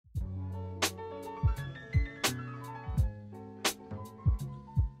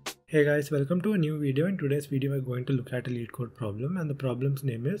Hey guys, welcome to a new video. In today's video, we're going to look at a Leetcode problem, and the problem's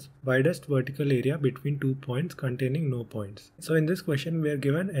name is widest vertical area between 2 points containing no points. So in this question, we are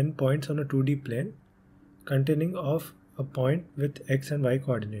given n points on a 2D plane containing of a point with x and y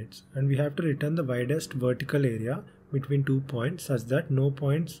coordinates, and we have to return the widest vertical area between 2 points such that no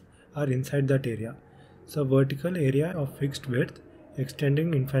points are inside that area. So vertical area of fixed width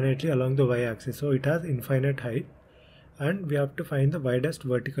extending infinitely along the y-axis, so it has infinite height. And we have to find the widest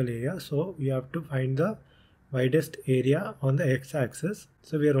vertical area, so we have to find the widest area on the x-axis.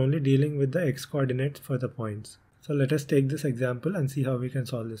 So we are only dealing with the x coordinates for the points. So let us take this example and see how we can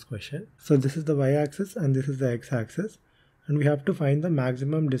solve this question. So this is the y-axis and this is the x-axis, and we have to find the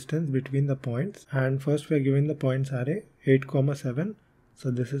maximum distance between the points. And first we are given the points array 8, 7.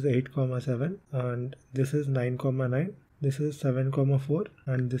 So this is 8, 7, and this is 9, 9. This is 7, 4,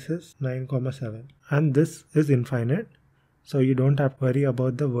 and this is 9, 7. And this is infinite. So you don't have to worry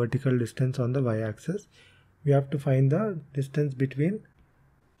about the vertical distance on the y-axis. We have to find the distance between.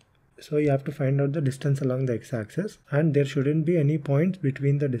 So you have to find out the distance along the x-axis, and there shouldn't be any points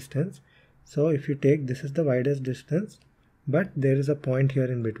between the distance. So if you take, this is the widest distance, but there is a point here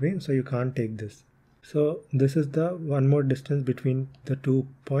in between, so you can't take this. So this is the one more distance between the 2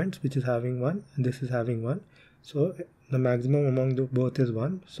 points, which is having 1, and this is having 1. So the maximum among both is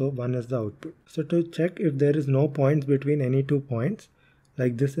 1, so 1 is the output. So to check if there is no points between any 2 points,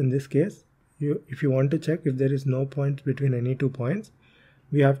 like this in this case, if you want to check if there is no points between any 2 points,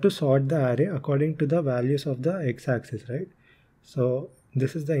 we have to sort the array according to the values of the x-axis, right? So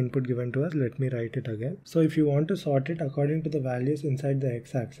this is the input given to us. Let me write it again. So if you want to sort it according to the values inside the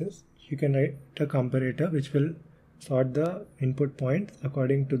x-axis, you can write a comparator which will sort the input points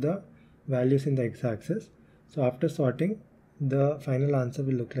according to the values in the x-axis. So after sorting, the final answer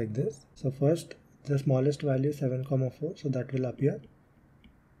will look like this. So first, the smallest value is 7, 4, so that will appear.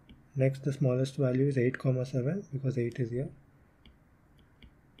 Next, the smallest value is 8, 7, because 8 is here.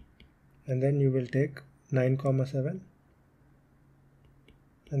 And then you will take 9, 7.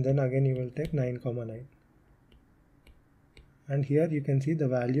 And then again you will take 9, 9. And here you can see the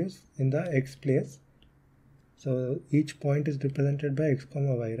values in the x place. So each point is represented by x,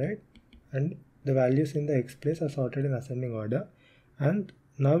 y, right? And the values in the x place are sorted in ascending order. And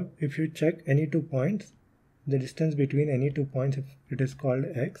now if you check any 2 points, the distance between any 2 points, if it is called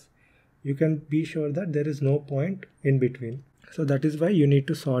x, you can be sure that there is no point in between. So that is why you need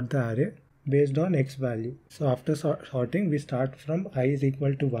to sort the array based on x value. So after sorting, we start from I is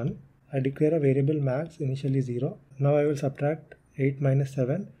equal to 1. I declare a variable max, initially 0. Now I will subtract 8 minus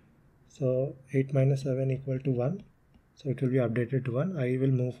 7. So 8 minus 7 equal to 1. So it will be updated to 1. I will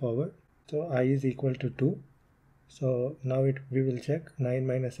move forward. So I is equal to 2. So now we will check 9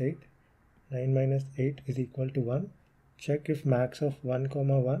 minus 8. 9 minus 8 is equal to 1. Check if max of 1,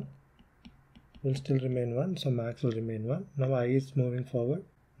 1 will still remain 1. So max will remain 1. Now I is moving forward.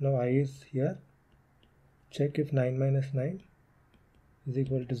 Now I is here. Check if 9 minus 9 is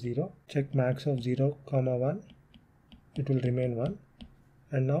equal to 0. Check max of 0, 1. It will remain 1.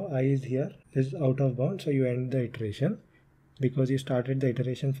 And now I is here, is out of bounds. So you end the iteration because you started the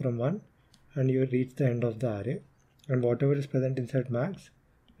iteration from 1. And you reach the end of the array, and whatever is present inside max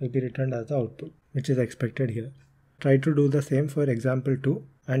will be returned as the output, which is expected here. Try to do the same for example 2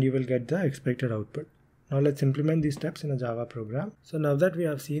 and you will get the expected output. Now let's implement these steps in a Java program. So now that we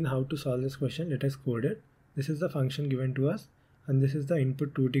have seen how to solve this question, let us code it. This is the function given to us, and this is the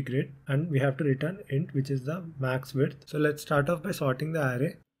input 2D grid, and we have to return int, which is the max width. So let's start off by sorting the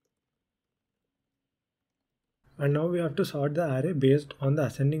array. And now we have to sort the array based on the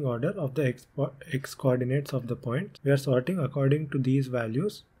ascending order of the x coordinates of the point. We are sorting according to these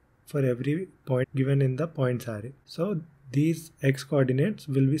values for every point given in the points array. So these x coordinates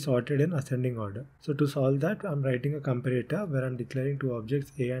will be sorted in ascending order. So to solve that, I'm writing a comparator where I'm declaring two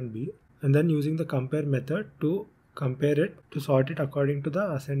objects a and b, and then using the compare method to compare it, to sort it according to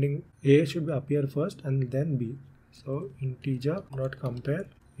the ascending. A should appear first and then b. So integer dot compare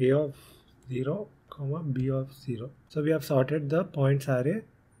a of 0, b of 0. So we have sorted the points array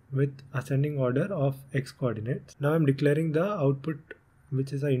with ascending order of x coordinates. Now I'm declaring the output,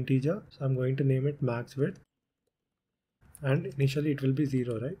 which is an integer. So I'm going to name it max width, and initially it will be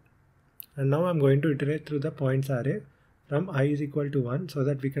 0, right? And now I'm going to iterate through the points array from I is equal to 1 so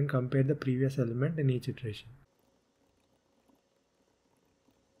that we can compare the previous element in each iteration.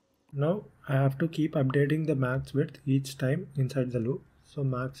 Now I have to keep updating the max width each time inside the loop. So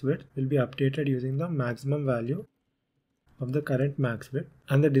max width will be updated using the maximum value of the current max width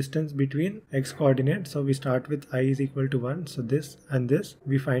and the distance between x coordinates. So we start with I is equal to 1. So this and this,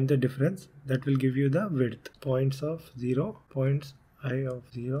 we find the difference that will give you the width. Points of 0, points I of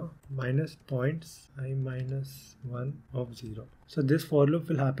 0 minus points I minus 1 of 0. So this for loop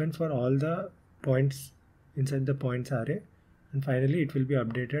will happen for all the points inside the points array, and finally it will be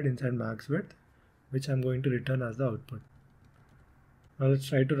updated inside max width, which I'm going to return as the output. Now let's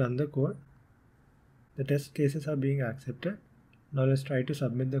try to run the code. The test cases are being accepted. Now let's try to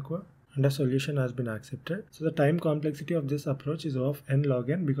submit the code, and a solution has been accepted. So the time complexity of this approach is O of n.log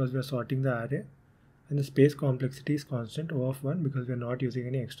n because we are sorting the array, and the space complexity is constant O of 1 because we are not using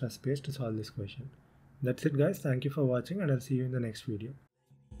any extra space to solve this question. That's it guys, thank you for watching, and I'll see you in the next video.